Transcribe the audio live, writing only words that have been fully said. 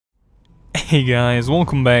Hey guys,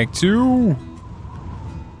 welcome back to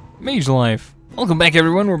MageLife. Welcome back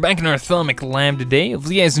everyone, we're back in our Thaumic Lab today.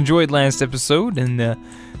 Hopefully you guys enjoyed last episode and the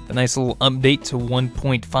nice little update to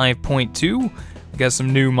 1.5.2. We got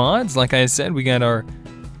some new mods, like I said, we got our,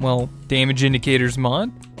 well, damage indicators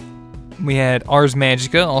mod. We had Ars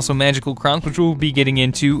Magica, also magical crowns, which we'll be getting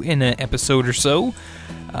into in an episode or so.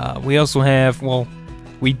 We also have, well,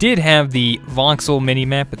 we did have the voxel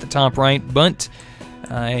minimap at the top right, but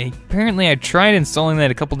apparently I tried installing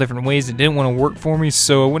that a couple different ways. It didn't want to work for me,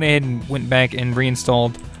 so I went ahead and went back and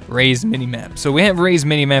reinstalled Ray's minimap. So we have Ray's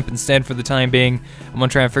minimap instead for the time being. I'm going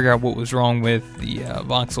to try and figure out what was wrong with the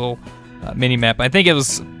voxel minimap. I think it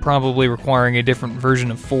was probably requiring a different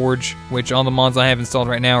version of Forge, which all the mods I have installed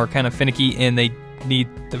right now are kind of finicky and they need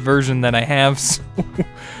the version that I have, so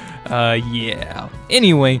yeah.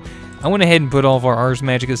 Anyway, I went ahead and put all of our Ars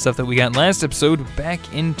Magica stuff that we got last episode back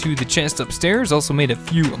into the chest upstairs. Also made a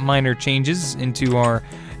few minor changes into our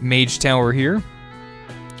mage tower here.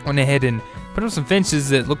 Went ahead and put up some fences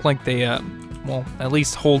that look like they, well, at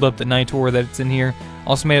least hold up the night aura that's in here.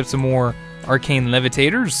 Also made up some more arcane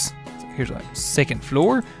levitators. So here's our second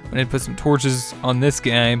floor. Went ahead and put some torches on this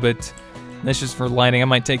guy, but that's just for lighting. I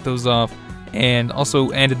might take those off. And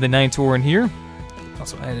also added the night aura in here.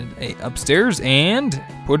 Also added a upstairs and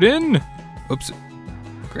put in, oops,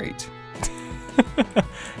 great.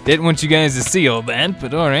 Didn't want you guys to see all that,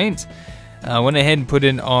 but alright. Went ahead and put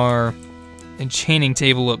in our enchanting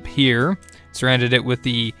table up here. Surrounded it with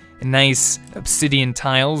the nice obsidian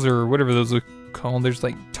tiles, or whatever those are called. There's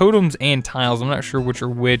like totems and tiles. I'm not sure which are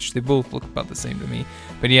which. They both look about the same to me.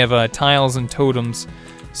 But you have tiles and totems.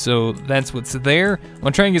 So that's what's there. I'm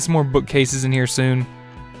going to try and get some more bookcases in here soon.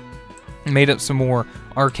 Made up some more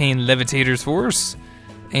arcane levitators for us,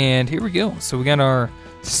 and here we go. So we got our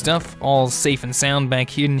stuff all safe and sound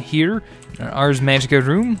back in here in our Ars Magica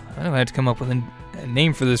room. I don't have to come up with a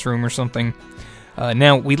name for this room or something.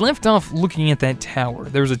 Now we left off looking at that tower.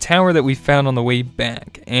 There was a tower that we found on the way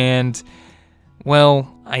back, and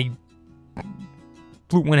well, I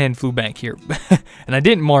went ahead and flew back here, and I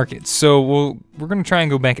didn't mark it, so we're going to try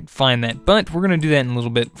and go back and find that, but we're going to do that in a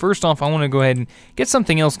little bit. First off, I want to go ahead and get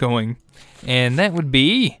something else going, and that would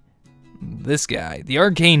be this guy, the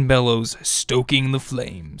Arcane Bellows, stoking the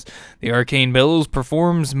flames. The Arcane Bellows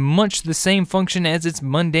performs much the same function as its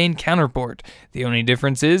mundane counterpart. The only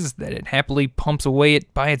difference is that it happily pumps away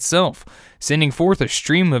it by itself, sending forth a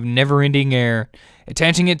stream of never-ending air.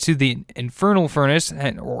 Attaching it to the Infernal Furnace,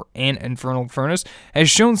 or an Infernal Furnace, has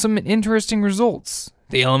shown some interesting results.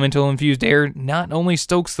 The elemental-infused air not only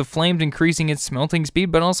stokes the flames, increasing its smelting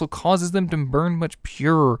speed, but also causes them to burn much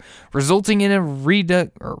purer, resulting in a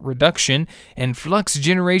reduction in flux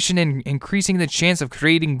generation and increasing the chance of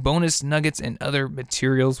creating bonus nuggets and other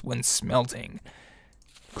materials when smelting.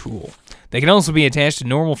 Cool. They can also be attached to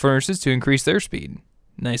normal furnaces to increase their speed.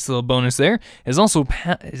 Nice little bonus there. It's also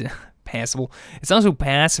passable. It's also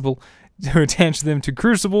passable to attach them to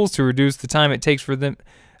crucibles to reduce the time it takes for them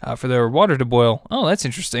for their water to boil. Oh, that's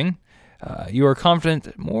interesting. You are confident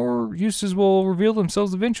that more uses will reveal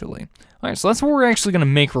themselves eventually. Alright, so that's what we're actually going to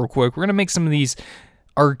make real quick. We're going to make some of these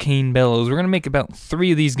Arcane Bellows. We're going to make about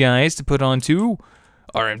 3 of these guys to put onto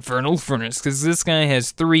our Infernal Furnace, because this guy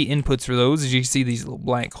has 3 inputs for those. As you can see, these little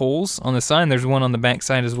black holes on the side, and there's one on the back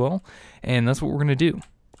side as well. And that's what we're going to do.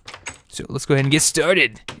 So let's go ahead and get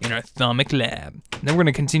started in our Thaumic Lab. Then we're going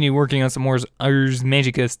to continue working on some more Ars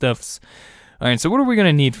Magica stuffs. Alright, so what are we going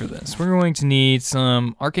to need for this? We're going to need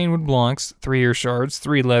some arcane wood blocks, 3 air shards,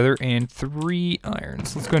 3 leather, and 3 iron.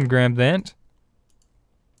 So let's go ahead and grab that.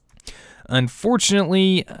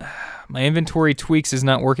 Unfortunately, my inventory tweaks is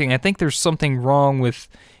not working. I think there's something wrong with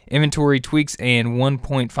inventory tweaks and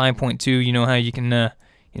 1.5.2. You know how you can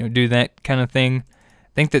do that kind of thing.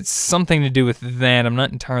 I think that's something to do with that. I'm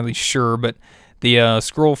not entirely sure, but the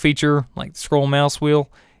scroll feature, like the scroll mouse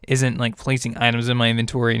wheel, isn't like placing items in my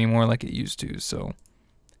inventory anymore like it used to. So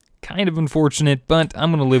kind of unfortunate, but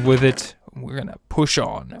I'm gonna live with it. We're gonna push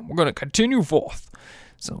on and we're gonna continue forth.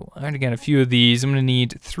 So I already got a few of these. I'm gonna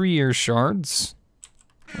need 3 air shards.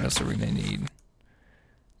 What else are we gonna need?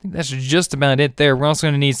 I think that's just about it there. We're also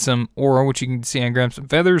gonna need some ore, which you can see I grabbed some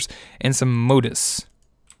feathers, and some modus.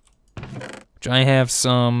 Which I have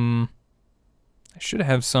some, I should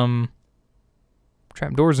have some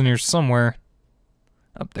trapdoors in here somewhere.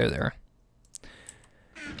 Up there.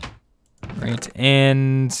 Right,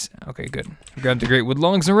 and, okay, good. We grabbed the great wood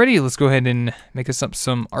logs already. Let's go ahead and make us up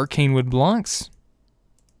some arcane wood blocks.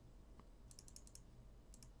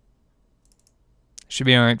 Should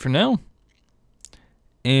be alright for now.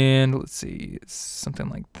 And, let's see, it's something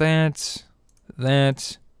like that.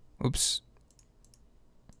 Oops.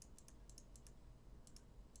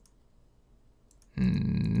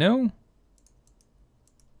 No.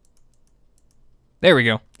 There we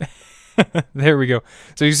go. There we go.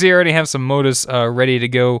 So you see I already have some Modus ready to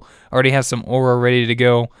go. I already have some Aura ready to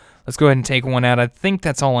go. Let's go ahead and take one out. I think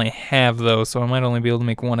that's all I have, though, so I might only be able to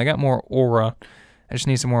make one. I got more Aura. I just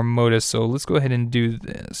need some more Modus, so let's go ahead and do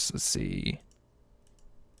this. Let's see.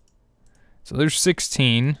 So there's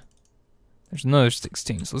 16. There's another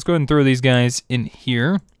 16. So let's go ahead and throw these guys in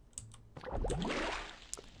here.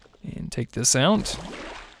 And take this out.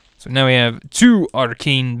 So now we have 2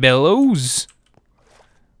 Arcane Bellows.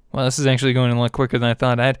 Wow, this is actually going a lot quicker than I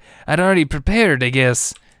thought. I'd already prepared, I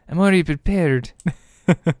guess. I'm already prepared.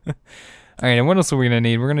 Alright, and what else are we going to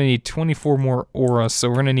need? We're going to need 24 more Aura, so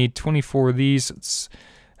we're going to need 24 of these. It's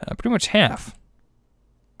pretty much half.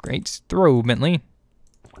 Great throw, Bentley.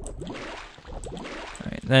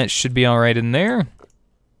 Alright, that should be alright in there. Alright,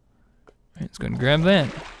 let's go and grab that.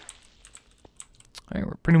 Alright,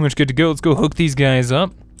 we're pretty much good to go. Let's go hook these guys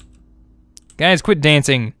up. Guys, quit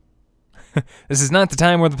dancing. This is not the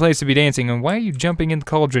time or the place to be dancing. And why are you jumping in the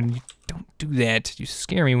cauldron? You don't do that. You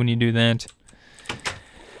scare me when you do that.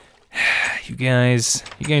 You guys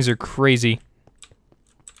are crazy.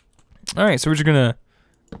 Alright, so we're just gonna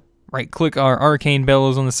right-click our Arcane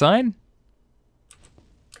Bellows on the side.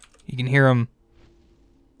 You can hear them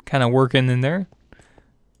kind of working in there.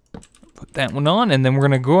 Put that one on, and then we're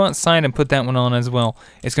gonna go outside and put that one on as well.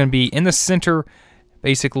 It's gonna be in the center,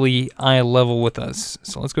 basically eye level with us.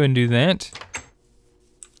 So let's go ahead and do that.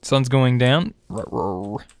 Sun's going down.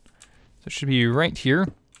 So it should be right here.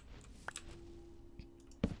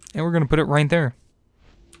 And we're gonna put it right there.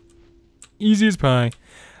 Easy as pie.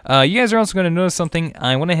 You guys are also gonna notice something.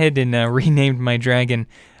 I went ahead and renamed my dragon.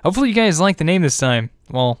 Hopefully you guys like the name this time.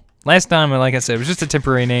 Well, last time, like I said, it was just a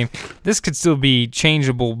temporary name. This could still be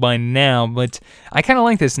changeable by now, but I kind of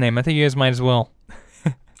like this name. I think you guys might as well.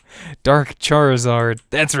 Dark Charizard.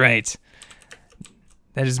 That's right.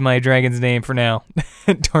 That is my dragon's name for now.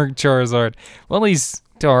 Dark Charizard. Well, he's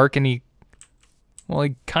dark, and he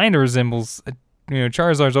kind of resembles,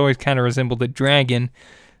 Charizard's always kind of resembled a dragon.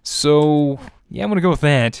 So, yeah, I'm going to go with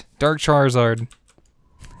that. Dark Charizard.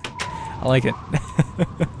 I like it.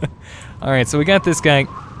 Alright, so we got this guy.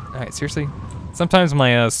 Alright, seriously? Sometimes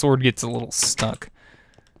my sword gets a little stuck.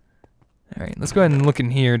 Alright, let's go ahead and look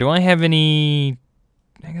in here. Do I have any...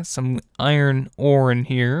 I got some iron ore in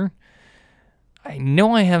here. I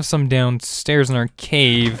know I have some downstairs in our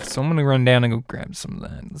cave, so I'm going to run down and go grab some of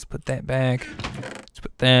that. Let's put that back. Let's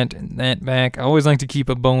put that and that back. I always like to keep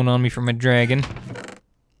a bone on me for my dragon. So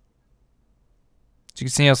you can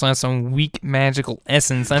see I also have some weak magical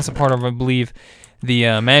essence. That's a part of, I believe,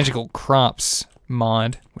 the magical crops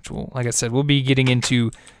mod, which will, like I said, we'll be getting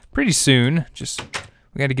into pretty soon. Just...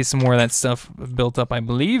 we got to get some more of that stuff built up, I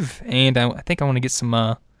believe. And I think I want to get some,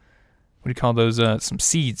 what do you call those, some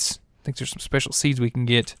seeds. I think there's some special seeds we can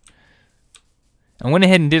get. I went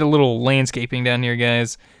ahead and did a little landscaping down here,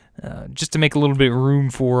 guys, just to make a little bit of room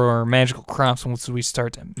for our magical crops once we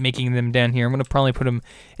start making them down here. I'm going to probably put them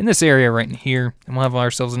in this area right in here. And we'll have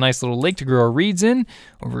ourselves a nice little lake to grow our reeds in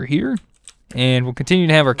over here. And we'll continue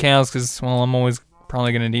to have our cows because, well, I'm always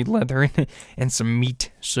probably going to need leather and some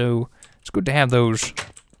meat. So... it's good to have those.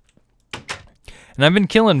 And I've been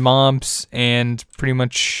killing mobs and pretty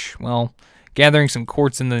much, well, gathering some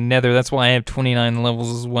quartz in the nether. That's why I have 29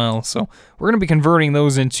 levels as well. So we're going to be converting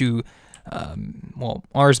those into, well,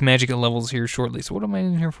 Ars Magica levels here shortly. So what am I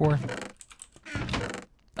in here for?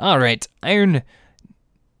 Alright,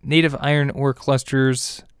 native iron ore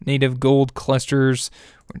clusters, native gold clusters.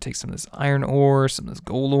 We're going to take some of this iron ore, some of this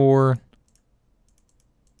gold ore.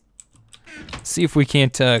 See if we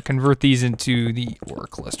can't convert these into the ore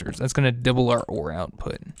clusters. That's going to double our ore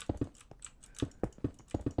output.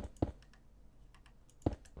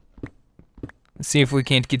 Let's see if we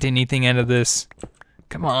can't get anything out of this.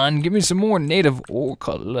 Come on, give me some more native ore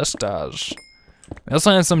clusters. We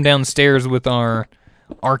also have some downstairs with our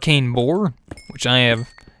arcane boar, which I have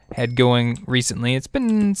had going recently.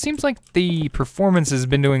 Seems like the performance has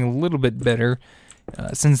been doing a little bit better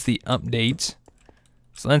since the update.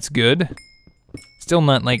 So that's good. Still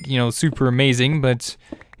not like, super amazing, but,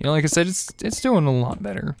 like I said, it's doing a lot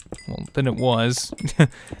better, well, than it was.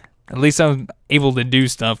 At least I was able to do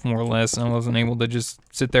stuff, more or less. I wasn't able to just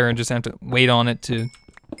sit there and just have to wait on it to,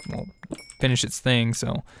 well, finish its thing,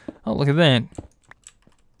 so. Oh, look at that.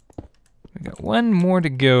 We got one more to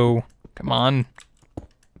go. Come on.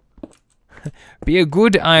 Be a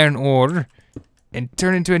good iron ore and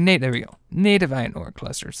turn into a native. There we go. Native iron ore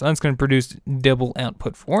cluster. So that's going to produce double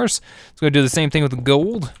output for us. Let's go do the same thing with the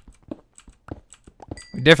gold.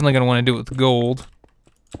 We're definitely going to want to do it with gold.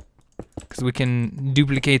 because we can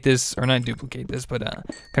duplicate this, or not duplicate this, but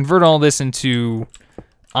convert all this into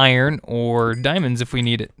iron or diamonds if we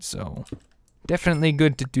need it. So definitely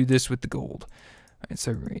good to do this with the gold. All right,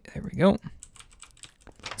 so there we go.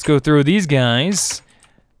 Let's go throw these guys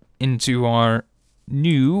into our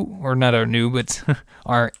new, or not our new, but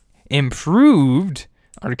our improved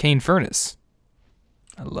Arcane Furnace.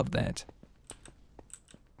 I love that.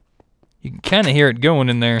 You can kind of hear it going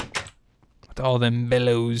in there with all them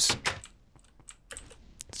bellows.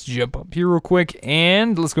 Let's jump up here real quick,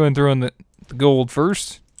 and let's go ahead and throw in the gold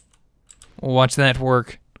first. We'll watch that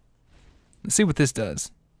work. Let's see what this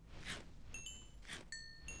does.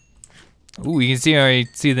 Ooh, you can see I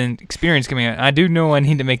see the experience coming out. I do know I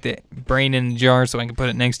need to make the brain in the jar so I can put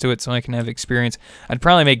it next to it so I can have experience. I'd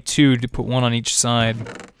probably make 2 to put 1 on each side.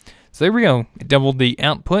 So there we go. It doubled the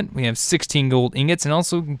output. We have 16 gold ingots and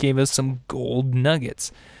also gave us some gold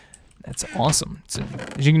nuggets. That's awesome. So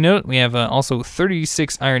as you can note, we have also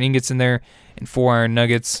 36 iron ingots in there and 4 iron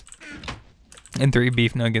nuggets. And 3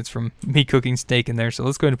 beef nuggets from me cooking steak in there. So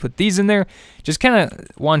let's go ahead and put these in there. Just kind of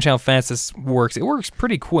watch how fast this works. It works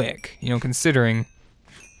pretty quick, you know, considering.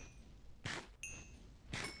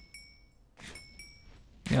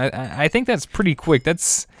 I think that's pretty quick.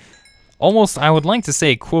 That's almost, I would like to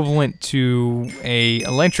say, equivalent to a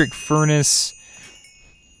electric furnace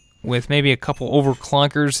with maybe a couple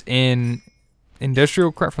overclockers in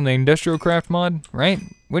industrial craft from the industrial craft mod, right?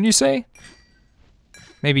 Wouldn't you say?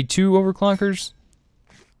 Maybe 2 overclockers.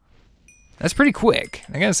 That's pretty quick.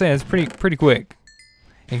 I gotta say, that's pretty quick.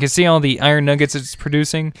 You can see all the iron nuggets it's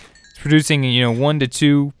producing. It's producing, you know, 1 to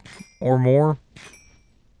 2 or more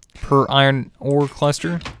per iron ore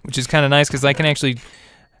cluster, which is kind of nice because I can actually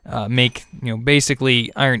make, you know,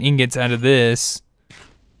 basically iron ingots out of this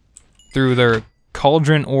through their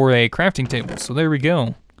cauldron or a crafting table. So there we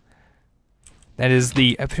go. That is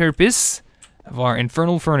the purpose of our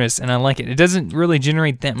Infernal Furnace, and I like it. It doesn't really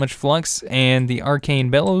generate that much flux, and the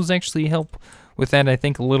Arcane Bellows actually help with that, I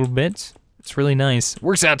think, a little bit. It's really nice.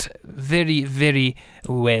 Works out very, very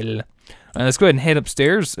well. Let's go ahead and head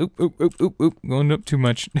upstairs. Oop, going up too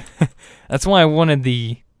much. That's why I wanted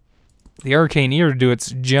the Arcane Ear to do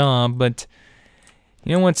its job, but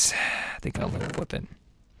you know what? I think I'll live with it.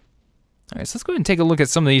 Alright, so let's go ahead and take a look at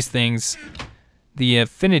some of these things. The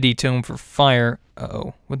Affinity Tome for Fire.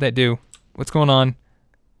 Uh-oh, what'd that do? What's going on?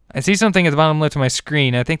 I see something at the bottom left of my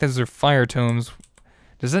screen. I think those are fire tomes.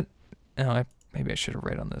 Does it? Oh, maybe I should have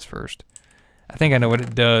read on this first. I think I know what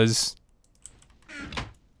it does.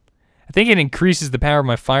 I think it increases the power of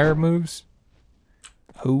my fire moves.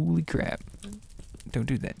 Holy crap. Don't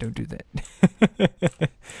do that. Don't do that.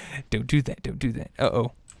 Don't do that. Don't do that.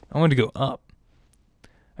 Uh-oh. I want to go up.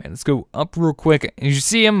 All right, let's go up real quick. As you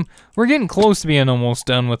see, we're getting close to being almost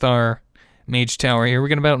done with our mage tower here. We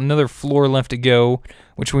got about another floor left to go,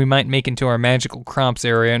 which we might make into our magical crops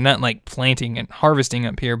area. Not like planting and harvesting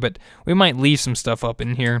up here, but we might leave some stuff up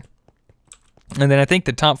in here. And then I think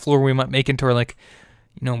the top floor we might make into our, like,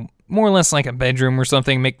 you know, more or less like a bedroom or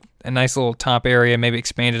something. Make a nice little top area, maybe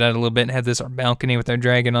expand it out a little bit and have this our balcony with our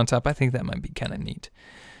dragon on top. I think that might be kind of neat.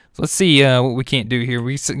 So let's see what we can't do here.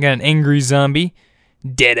 We got an angry zombie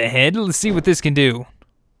dead ahead. Let's see what this can do.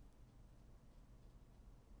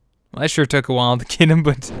 Well, that sure took a while to get him,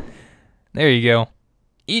 but there you go.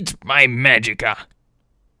 Eat my Magica.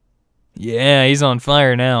 Yeah, he's on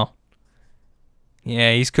fire now.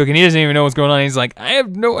 Yeah, he's cooking. He doesn't even know what's going on. He's like, I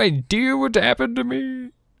have no idea what happened to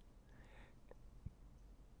me.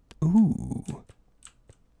 Ooh.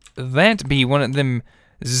 That be one of them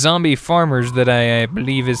zombie farmers that I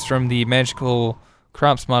believe is from the magical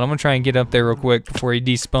crops mod. I'm going to try and get up there real quick before he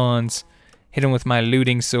despawns. Hit him with my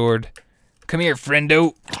looting sword. Come here,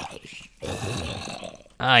 friendo.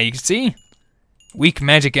 Ah, you can see? Weak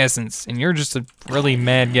magic essence, and you're just a really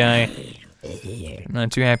mad guy. I'm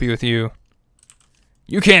not too happy with you.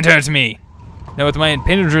 You can't hurt me! Now with my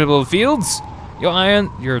impenetrable fields, your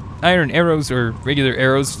iron arrows or regular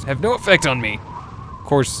arrows have no effect on me. Of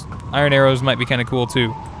course, iron arrows might be kind of cool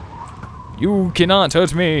too. You cannot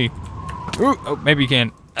hurt me! Ooh, oh, maybe you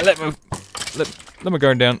can. Let my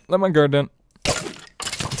guard down. Let my guard down.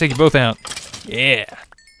 I'll take you both out. Yeah.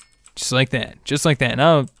 Just like that. Just like that. And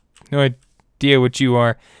I have no idea what you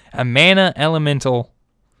are. A mana elemental.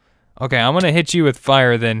 Okay, I'm gonna hit you with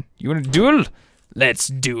fire then. You wanna duel? Let's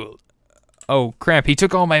duel. Oh crap, he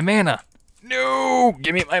took all my mana. No!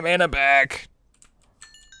 Give me my mana back.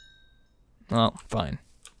 Oh, fine.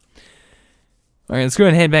 Alright, let's go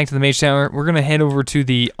ahead and head back to the mage tower. We're gonna head over to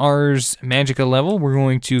the Ars Magica level. We're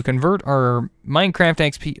going to convert our Minecraft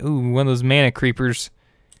XP. Ooh, one of those mana creepers.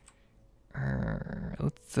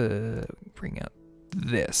 Let's bring out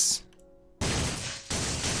this.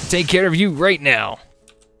 take care of you right now.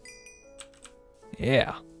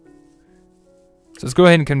 Yeah. So let's go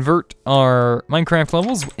ahead and convert our Minecraft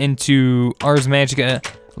levels into Ars Magica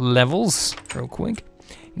levels real quick.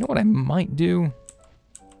 You know what I might do?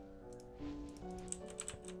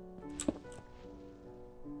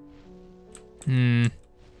 I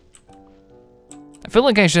feel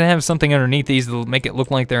like I should have something underneath these that'll make it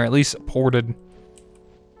look like they're at least supported.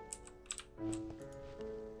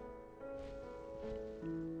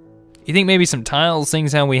 You think maybe some tiles,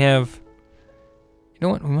 things how we have... You know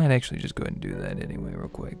what, we might actually just go ahead and do that anyway real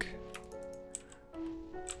quick.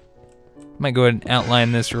 Might go ahead and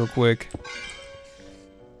outline this real quick.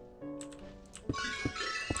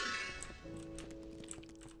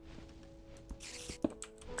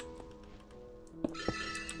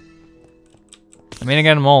 I mean, I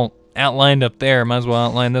got them all outlined up there. Might as well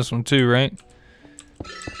outline this one too, right?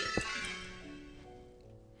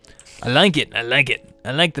 I like it. I like it.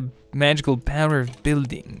 I like the magical power of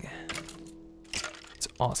building. It's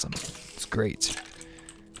awesome. It's great.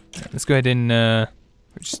 All right, let's go ahead and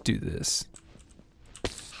just do this.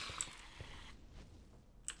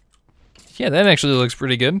 Yeah, that actually looks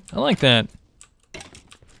pretty good. I like that.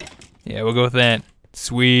 Yeah, we'll go with that.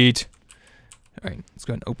 Sweet. All right, let's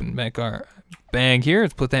go ahead and open back our bag here.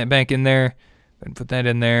 Let's put that back in there. And put that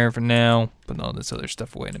in there for now. Put all this other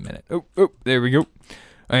stuff away in a minute. Oh, there we go.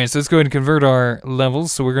 All right, so let's go ahead and convert our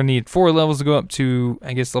levels. So we're gonna need 4 levels to go up to,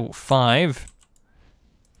 I guess, level 5.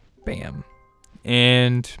 Bam.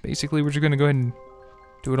 And basically, we're just gonna go ahead and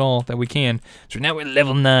do it all that we can. So now we're at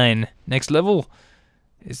level 9. Next level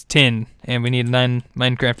is 10, and we need 9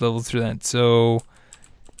 Minecraft levels for that. So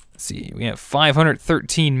let's see, we have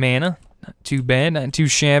 513 mana. Not too bad, not too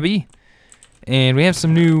shabby. And we have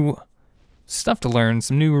some new stuff to learn,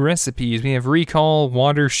 some new recipes. We have recall,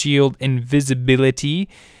 water shield, invisibility,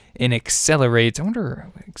 and accelerate. I wonder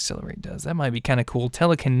what accelerate does. That might be kind of cool.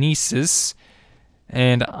 Telekinesis.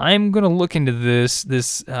 And I'm going to look into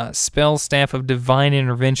this spell staff of divine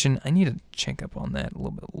intervention. I need to check up on that a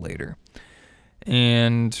little bit later.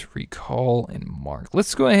 And recall and mark.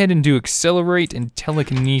 Let's go ahead and do accelerate and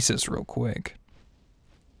telekinesis real quick.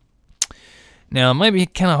 Now, it might be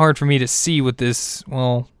kind of hard for me to see what this,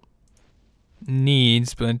 well,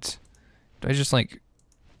 needs, but do I just like,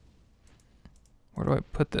 where do I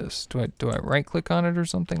put this? Do I right click on it or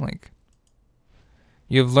something? Like,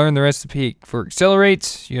 you have learned the recipe for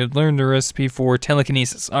accelerate, you have learned the recipe for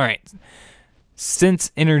telekinesis. All right,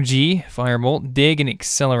 sense energy, firebolt, dig, and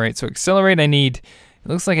accelerate. So accelerate, I need, it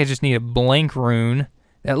looks like I just need a blank rune.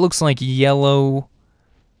 That looks like yellow,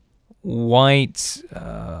 white,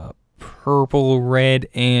 purple, red,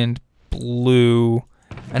 and blue.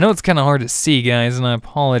 I know it's kind of hard to see, guys, and I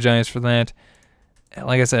apologize for that.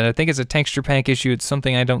 Like I said, I think it's a texture pack issue. It's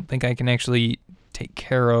something I don't think I can actually take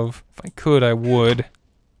care of. If I could, I would.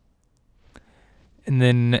 And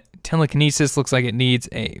then telekinesis looks like it needs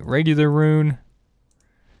a regular rune.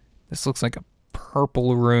 This looks like a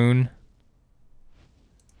purple rune.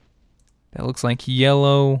 That looks like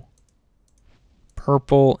yellow,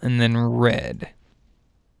 purple, and then red.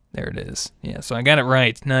 There it is. Yeah, so I got it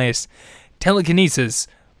right. Nice. Telekinesis.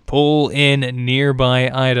 Pull in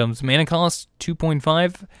nearby items. Mana cost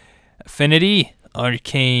 2.5. Affinity.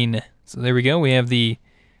 Arcane. So there we go. We have the...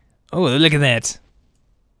 Oh, look at that.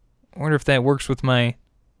 I wonder if that works with my...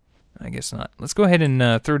 I guess not. Let's go ahead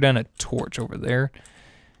and throw down a torch over there.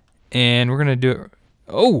 And we're going to do it...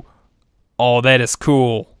 Oh! Oh, that is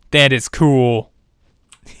cool. That is cool.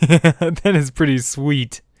 That is pretty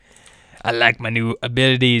sweet. I like my new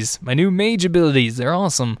abilities, my new mage abilities. They're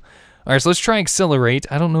awesome. All right, so let's try accelerate.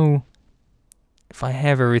 I don't know if I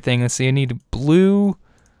have everything. Let's see, I need blue,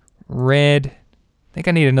 red. I think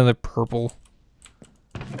I need another purple.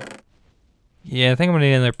 Yeah, I think I'm gonna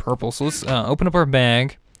need another purple. So let's open up our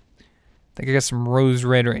bag. I think I got some rose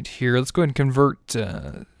red right here. Let's go ahead and convert,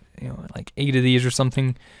 you know, like 8 of these or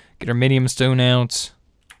something. Get our medium stone out.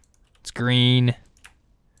 It's green,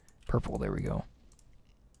 purple. There we go.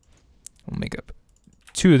 We'll make up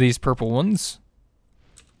 2 of these purple ones.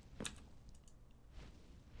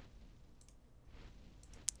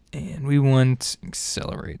 And we want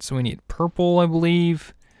accelerate. So we need purple, I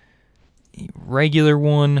believe. A regular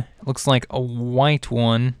one. Looks like a white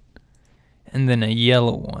one. And then a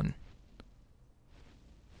yellow one.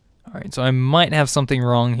 Alright, so I might have something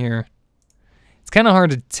wrong here. It's kind of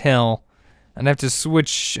hard to tell. I'd have to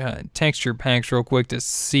switch texture packs real quick to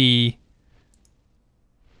see.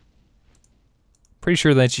 Pretty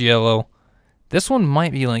sure that's yellow. This one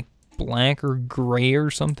might be like black or gray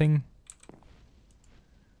or something.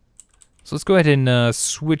 So let's go ahead and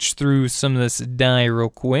switch through some of this dye real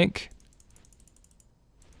quick.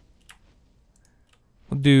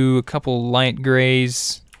 We'll do a couple light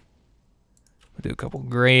grays. We'll do a couple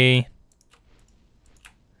gray.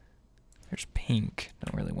 There's pink.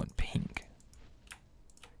 Don't really want pink.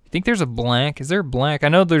 You think there's a black? Is there a black? I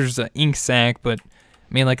know there's an ink sac, but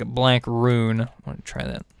I mean like a black rune. I want to try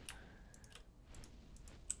that.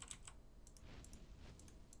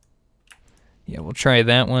 Yeah, we'll try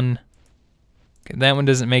that one. Okay, that one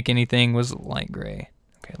doesn't make anything. Was light gray.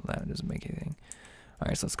 Okay, that one doesn't make anything.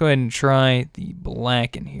 Alright, so let's go ahead and try the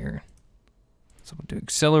black in here. So we'll do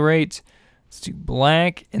accelerate. Let's do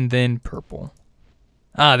black and then purple.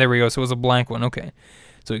 Ah, there we go. So it was a black one. Okay.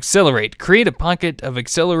 So accelerate. Create a pocket of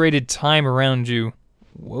accelerated time around you.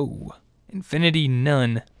 Whoa. Infinity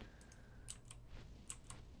none.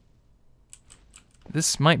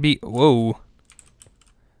 This might be... Whoa.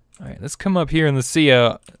 Alright, let's come up here and let's see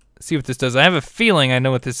what this does. I have a feeling I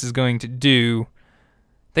know what this is going to do.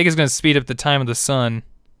 I think it's going to speed up the time of the sun.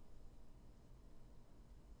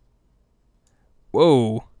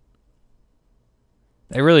 Whoa.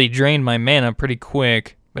 That really drained my mana pretty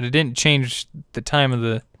quick, but it didn't change the time of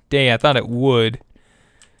the day. I thought it would.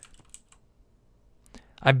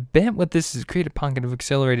 I bet what this is, create a pocket of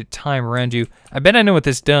accelerated time around you. I bet I know what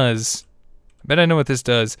this does.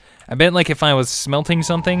 I bet like if I was smelting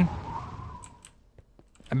something,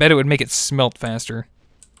 I bet it would make it smelt faster.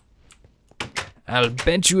 I'll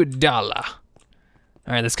bet you $1.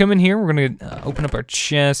 Alright, let's come in here. We're gonna open up our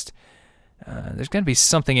chest. There's gotta be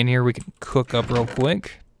something in here we can cook up real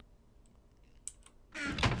quick.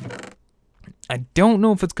 I don't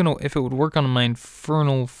know if it would work on my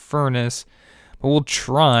Infernal Furnace, but we'll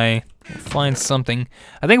try. We'll find something.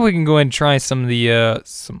 I think we can go ahead and try some of the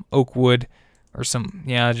some oak wood. Or some,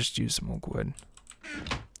 yeah, I'll just use some oak wood.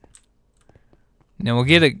 Now we'll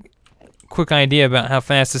get a quick idea about how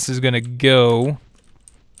fast this is gonna go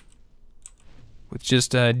with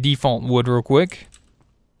just default wood real quick.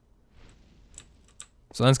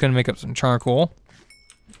 So that's gonna make up some charcoal.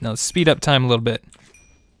 Now let's speed up time a little bit.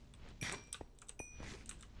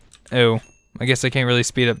 Oh, I guess I can't really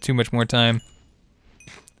speed up too much more time.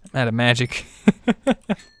 I'm out of magic.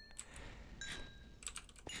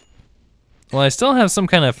 Well, I still have some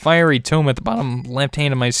kind of fiery tome at the bottom left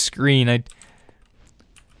hand of my screen.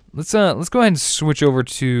 Let's go ahead and switch over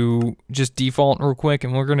to just default real quick,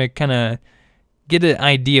 and we're gonna kind of get an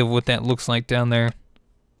idea of what that looks like down there.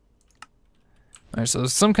 All right, so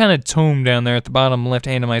there's some kind of tome down there at the bottom left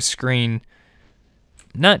hand of my screen.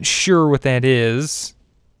 Not sure what that is,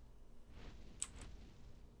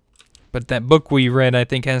 but that book we read, I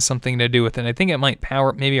think, has something to do with it. I think it might power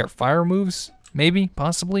up maybe our fire moves, maybe,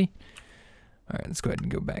 possibly. Alright, let's go ahead and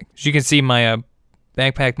go back. As you can see, my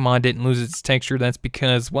backpack mod didn't lose its texture. That's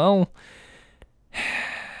because, well,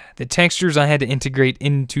 the textures I had to integrate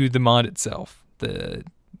into the mod itself. The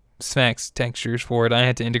Sphax textures for it, I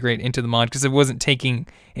had to integrate into the mod because it wasn't taking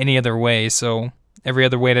any other way. So every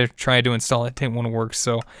other way to try to install it didn't want to work.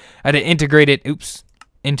 So I had to integrate it,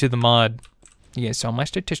 into the mod. You guys saw my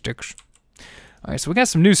statistics. Alright, so we got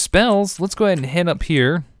some new spells. Let's go ahead and head up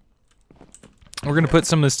here. We're going to put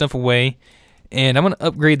some of this stuff away. And I'm going to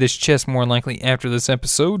upgrade this chest more likely after this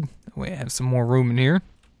episode. That way I have some more room in here.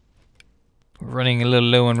 We're running a little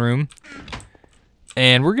low on room.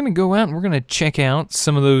 And we're going to go out and we're going to check out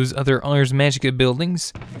some of those other Ars Magica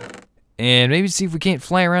buildings. And maybe see if we can't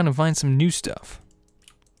fly around and find some new stuff.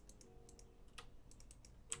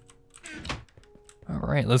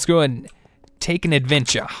 Alright, let's go ahead and take an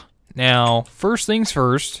adventure. Now, first things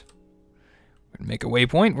first. We're going to make a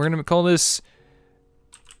waypoint. We're going to call this...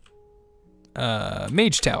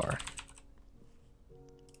 Mage Tower.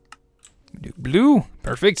 Do blue.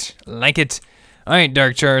 Perfect. Like it. Alright,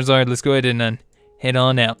 Dark Charizard, let's go ahead and head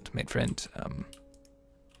on out, my friend.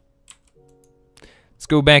 Let's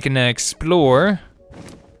go back and explore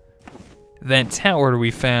that tower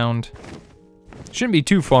we found. Shouldn't be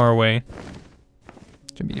too far away.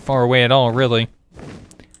 Shouldn't be far away at all, really.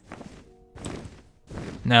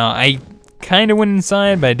 Now, I kind of went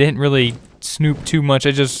inside, but I didn't really snoop too much.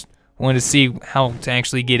 I just wanted to see how to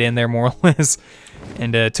actually get in there, more or less.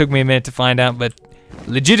 And it took me a minute to find out, but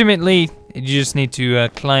legitimately, you just need to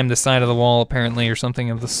climb the side of the wall, apparently, or something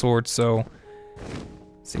of the sort, so...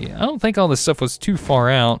 See, I don't think all this stuff was too far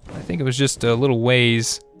out. I think it was just a little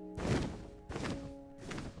ways.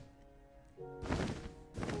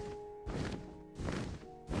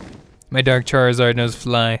 My Dark Charizard knows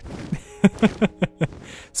fly.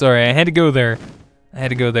 Sorry, I had to go there.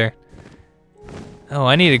 Oh,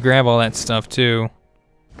 I need to grab all that stuff too.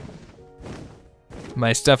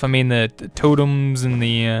 By stuff, I mean the totems and the...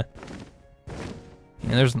 Yeah,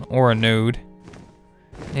 there's an aura node.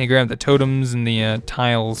 I need to grab the totems and the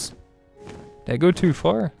tiles Did I go too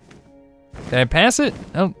far? Did I pass it?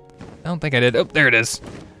 Oh, I don't think I did. Oh, there it is.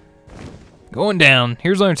 Going down.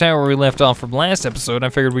 Here's our tower where we left off from last episode. I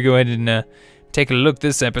figured we'd go ahead and take a look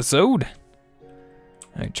this episode. All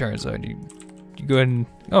right, Charizard, you go ahead and...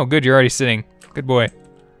 Oh, good, you're already sitting. Good boy.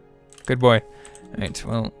 Good boy. All right,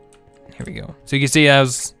 well, here we go. So you can see I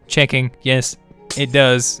was checking. Yes, it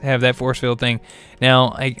does have that force field thing.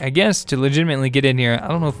 Now, I guess to legitimately get in here, I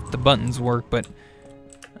don't know if the buttons work, but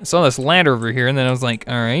I saw this ladder over here, and then I was like,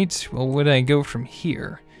 all right, well, where do I go from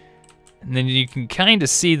here? And then you can kind of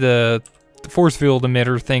see the force field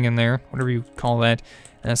emitter thing in there, whatever you call that.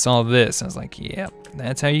 And I saw this. I was like, yeah,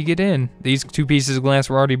 that's how you get in. These 2 pieces of glass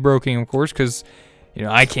were already broken, of course, because, you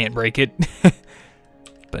know, I can't break it.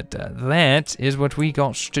 But that is what we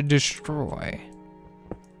got to destroy.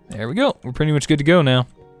 There we go. We're pretty much good to go now.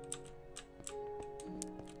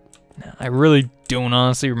 Now, I really don't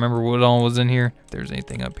honestly remember what all was in here. If there's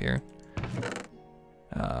anything up here.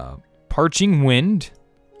 Parching Wind.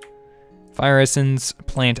 Fire Essence,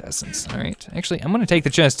 Plant Essence. Alright. Actually, I'm going to take the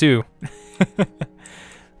chest too.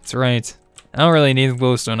 That's right. I don't really need the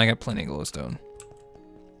glowstone. I got plenty of glowstone.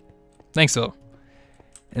 Thanks, though.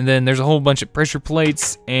 And then there's a whole bunch of pressure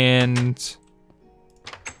plates and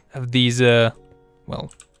of these,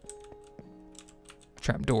 well,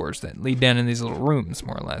 trap doors that lead down in these little rooms,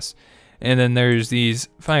 more or less. And then there's these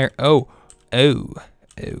fire... Oh.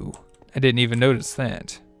 I didn't even notice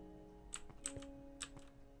that.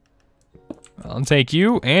 Well, I'll take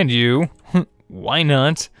you and you. Why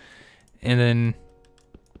not? And then...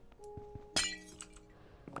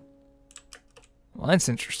 Well, that's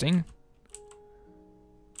interesting.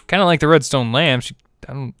 Kind of like the redstone lamps.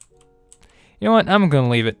 I don't... You know what? I'm gonna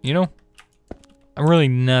leave it, you know? I'm really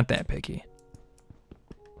not that picky.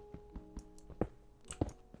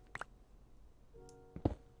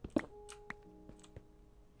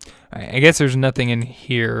 Alright, I guess there's nothing in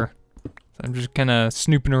here. So I'm just kind of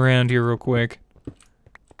snooping around here real quick.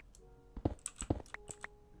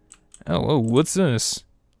 Oh, what's this?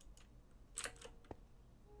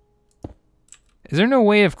 Is there no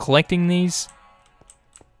way of collecting these?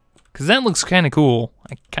 Because that looks kind of cool.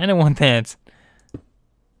 I kind of want that.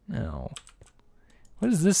 No.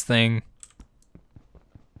 What is this thing?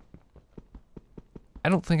 I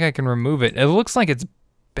don't think I can remove it. It looks like it's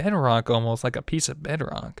bedrock almost, like a piece of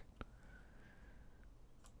bedrock.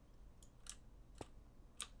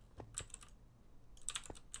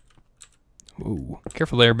 Ooh,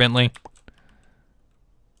 careful there, Bentley.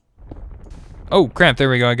 Oh, crap, there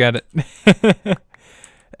we go, I got it.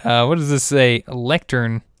 What does this say? A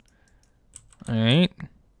lectern. Alright.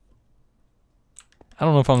 I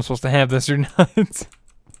don't know if I'm supposed to have this or not.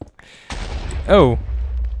 Oh.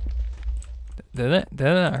 Did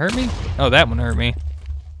that hurt me? Oh, that one hurt me.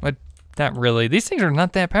 What? Not really. These things are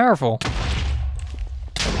not that powerful.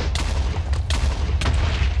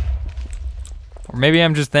 Or maybe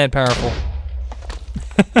I'm just that powerful.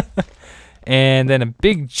 And then a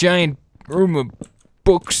big giant room of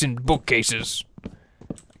books and bookcases.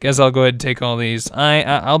 Guess I'll go ahead and take all these.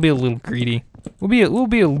 I'll be a little greedy. We'll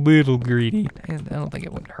be a little greedy. I don't think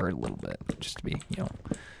it would hurt a little bit, just to be, you know,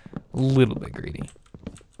 a little bit greedy.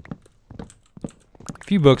 A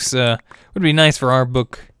few books would be nice for our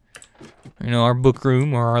book, you know, our book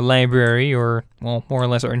room or our library or, well, more or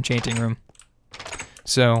less our enchanting room.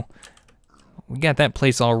 So we got that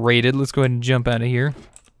place all raided. Let's go ahead and jump out of here.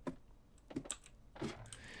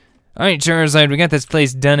 All right, Charizard, we got this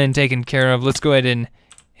place done and taken care of. Let's go ahead and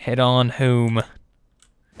head on home.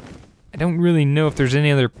 I don't really know if there's any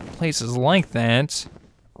other places like that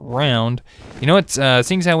around. You know what?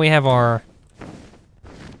 Seeing as how we have our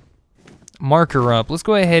marker up, let's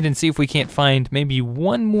go ahead and see if we can't find maybe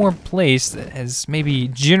one more place that has maybe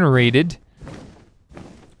generated.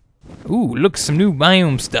 Ooh, look, some new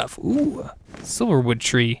biome stuff. Ooh, silverwood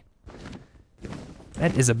tree.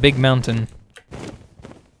 That is a big mountain.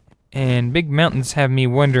 And big mountains have me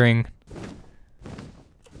wondering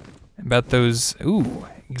about those. Ooh,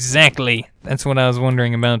 exactly. That's what I was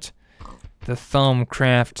wondering about. The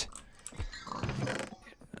Thaumcraft.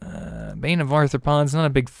 Bane of Arthropods, not a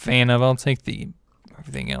big fan of. I'll take the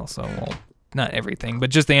everything else. Oh, well, not everything, but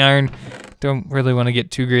just the iron. Don't really want to get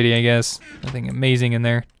too greedy, I guess. Nothing amazing in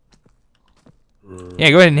there.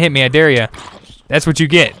 Yeah, go ahead and hit me, I dare ya. That's what you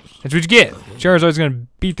get. That's what you get. Charizard's gonna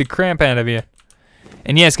beat the crap out of you.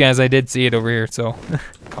 And yes, guys, I did see it over here, so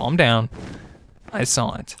calm down. I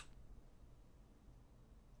saw it.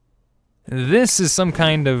 This is some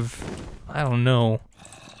kind of, I don't know.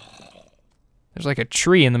 There's like a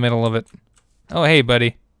tree in the middle of it. Oh, hey,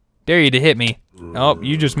 buddy. Dare you to hit me. Oh,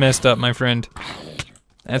 you just messed up, my friend.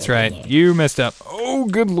 That's right. You messed up. Oh,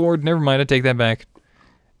 good lord. Never mind. I take that back.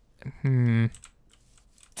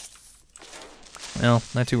 Well,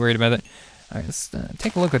 not too worried about it. Alright, let's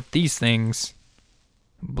take a look at these things.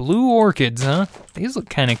 Blue orchids, huh? These look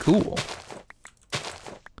kind of cool.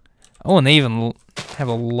 Oh, and they even have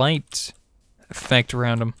a light effect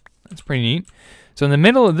around them. That's pretty neat. So in the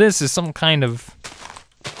middle of this is some kind of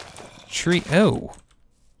tree. Oh.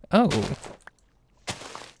 Oh.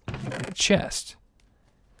 Chest.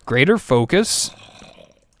 Greater focus.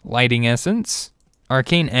 Lighting essence.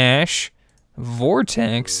 Arcane ash.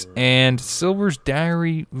 Vortex. And Silver's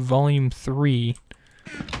Diary Volume 3.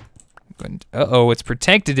 Uh-oh, it's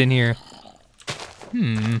protected in here.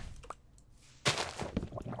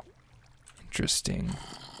 Interesting.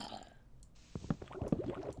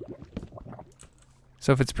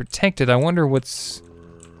 So if it's protected, I wonder what it's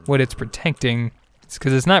protecting. It's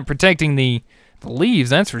because it's not protecting the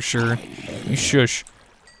leaves, that's for sure. You shush.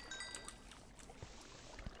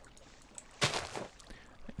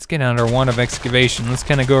 Let's get out our wand of excavation. Let's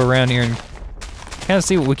kind of go around here and kind of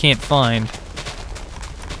see what we can't find.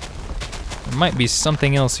 There might be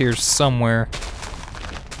something else here somewhere.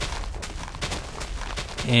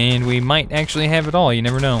 And we might actually have it all, you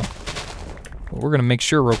never know. But we're gonna make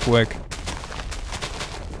sure real quick.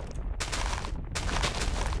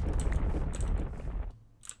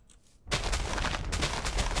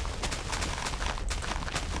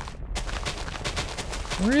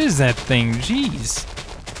 Where is that thing? Jeez.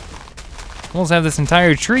 Almost have this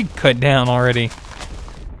entire tree cut down already.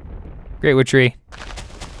 Great wood tree.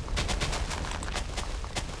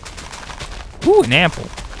 Ooh, an apple.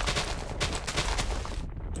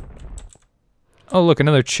 Oh, look,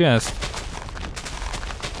 another chest.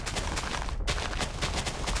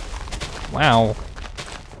 Wow.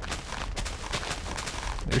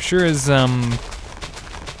 There sure is,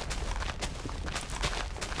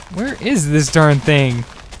 where is this darn thing?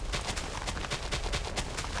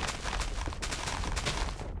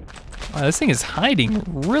 Wow, this thing is hiding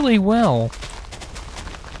really well.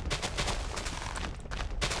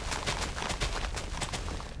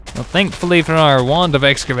 Well, thankfully for our wand of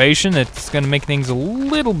excavation, it's gonna make things a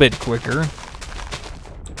little bit quicker.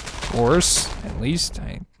 Of course, at least,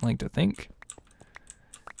 I like to think.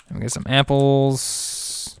 And we got some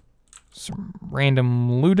apples, some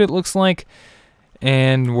random loot it looks like,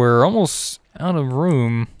 and we're almost out of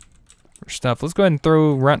room for stuff. Let's go ahead and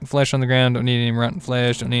throw rotten flesh on the ground. Don't need any rotten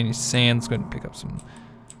flesh, don't need any sand. Let's go ahead and pick up some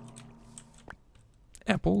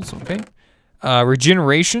apples, okay.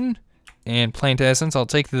 Regeneration. And plant essence, I'll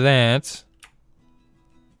take that.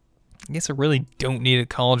 I guess I really don't need a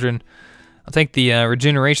cauldron. I'll take the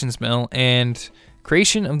regeneration spell and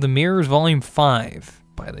Creation of the Mirrors Volume 5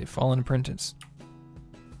 by the Fallen Apprentice.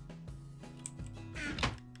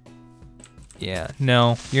 Yeah,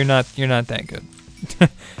 no, you're not that good.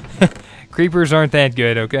 Creepers aren't that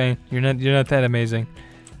good, okay? You're not that amazing.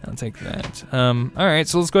 I'll take that. Alright,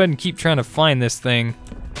 so let's go ahead and keep trying to find this thing.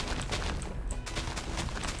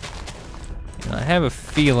 I have a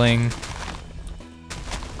feeling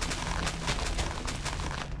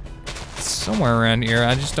it's somewhere around here.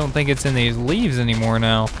 I just don't think it's in these leaves anymore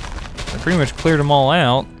now. I pretty much cleared them all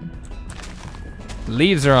out. The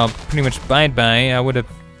leaves are all pretty much bye-bye. I would have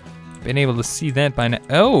been able to see that by now.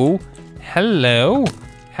 Oh, hello.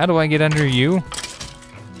 How do I get under you?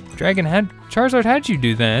 Dragon, Charizard, how'd you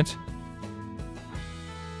do that?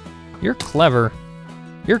 You're clever.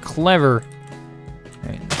 You're clever. All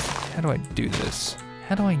right. How do I do this?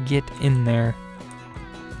 How do I get in there?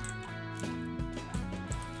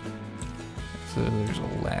 So there's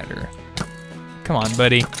a ladder. Come on,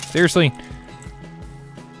 buddy. Seriously.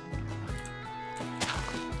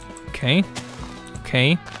 Okay.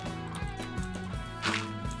 Okay.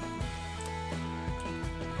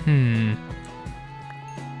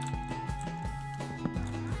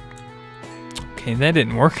 Okay, that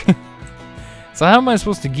didn't work. So how am I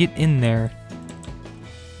supposed to get in there?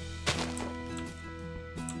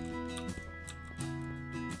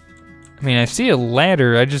 I mean, I see a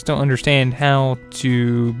ladder, I just don't understand how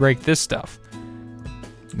to break this stuff.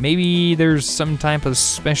 Maybe there's some type of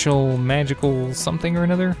special magical something or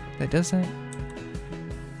another that does that?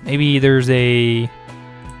 Maybe there's a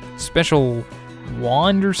special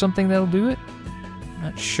wand or something that'll do it?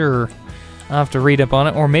 Not sure. I'll have to read up on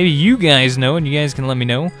it, or maybe you guys know and you guys can let me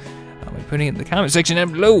know by putting it in the comment section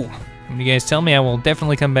down below. When you guys tell me, I will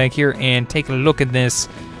definitely come back here and take a look at this,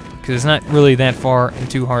 because it's not really that far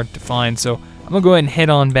and too hard to find. So I'm gonna go ahead and head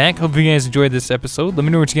on back. Hope you guys enjoyed this episode. Let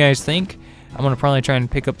me know what you guys think. I'm gonna probably try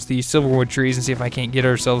and pick up these silverwood trees and see if I can't get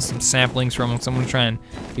ourselves some saplings from them. So I'm gonna try and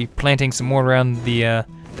be planting some more around the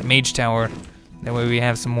mage tower. That way we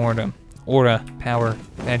have some more to aura, power,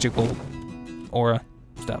 magical aura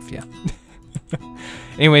stuff, yeah.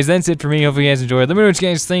 Anyways, that's it for me. Hopefully you guys enjoyed. Let me know what you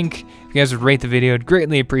guys think. If you guys would rate the video, I'd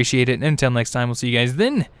greatly appreciate it. And until next time, we'll see you guys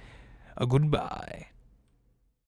then. Goodbye.